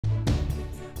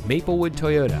Maplewood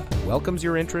Toyota welcomes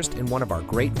your interest in one of our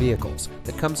great vehicles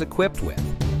that comes equipped with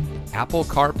Apple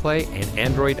CarPlay and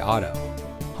Android Auto,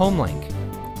 HomeLink,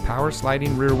 power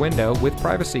sliding rear window with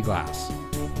privacy glass,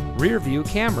 rear view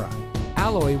camera,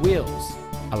 alloy wheels,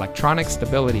 electronic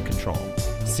stability control,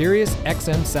 Sirius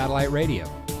XM satellite radio,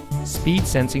 speed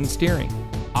sensing steering,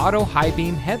 auto high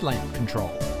beam headlamp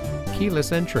control,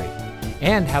 keyless entry,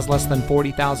 and has less than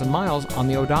 40,000 miles on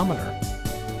the odometer.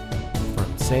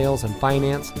 From sales and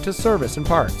finance to service and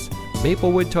parts,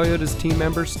 Maplewood Toyota's team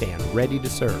members stand ready to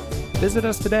serve. Visit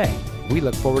us today. We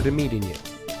look forward to meeting you.